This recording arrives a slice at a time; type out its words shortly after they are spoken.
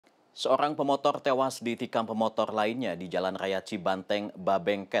Seorang pemotor tewas ditikam pemotor lainnya di Jalan Raya Cibanteng,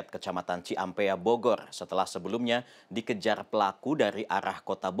 Babengket, Kecamatan Ciampea, Bogor setelah sebelumnya dikejar pelaku dari arah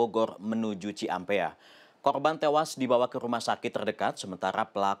kota Bogor menuju Ciampea. Korban tewas dibawa ke rumah sakit terdekat sementara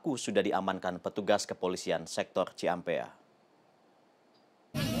pelaku sudah diamankan petugas kepolisian sektor Ciampea.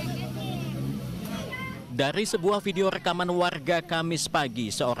 Dari sebuah video rekaman warga Kamis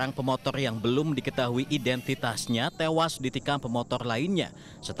pagi, seorang pemotor yang belum diketahui identitasnya tewas ditikam pemotor lainnya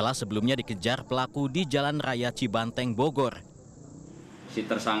setelah sebelumnya dikejar pelaku di Jalan Raya Cibanteng, Bogor. Si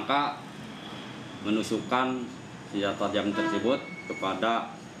tersangka menusukkan senjata tajam tersebut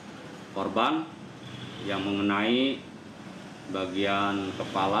kepada korban yang mengenai bagian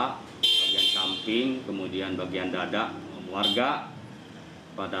kepala, bagian samping, kemudian bagian dada. Warga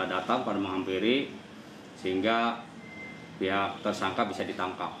pada datang pada menghampiri sehingga pihak tersangka bisa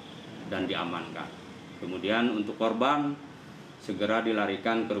ditangkap dan diamankan. Kemudian untuk korban segera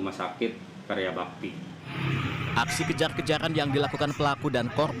dilarikan ke rumah sakit Karya Bakti. Aksi kejar-kejaran yang dilakukan pelaku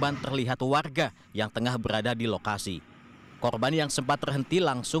dan korban terlihat warga yang tengah berada di lokasi. Korban yang sempat terhenti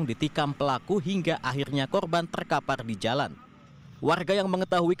langsung ditikam pelaku hingga akhirnya korban terkapar di jalan. Warga yang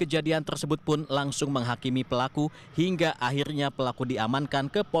mengetahui kejadian tersebut pun langsung menghakimi pelaku hingga akhirnya pelaku diamankan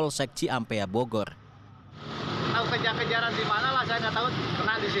ke Polsek Ciampea, Bogor. Tahu kejar-kejaran di mana lah, saya nggak tahu.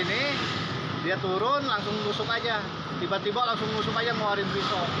 Kena di sini, dia turun langsung nusuk aja. Tiba-tiba langsung nusuk aja ngeluarin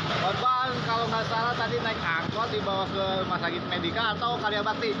pisau. Korban kalau nggak salah tadi naik angkot dibawa ke rumah sakit Medika atau Karya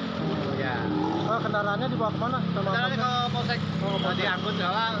Bakti. Ya. Kendaraannya dibawa kemana? Kendaraannya ke Polsek. Diangkut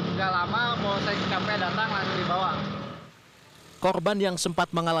nggak lama Polsek sampai datang langsung dibawa. Korban yang sempat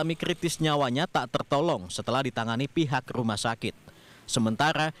mengalami kritis nyawanya tak tertolong setelah ditangani pihak rumah sakit.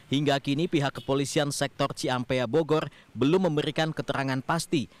 Sementara hingga kini pihak kepolisian sektor Ciampea, Bogor belum memberikan keterangan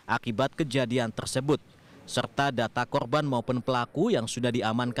pasti akibat kejadian tersebut, serta data korban maupun pelaku yang sudah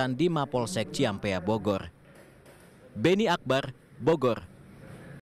diamankan di Mapolsek Ciampea, Bogor. Beni Akbar, Bogor.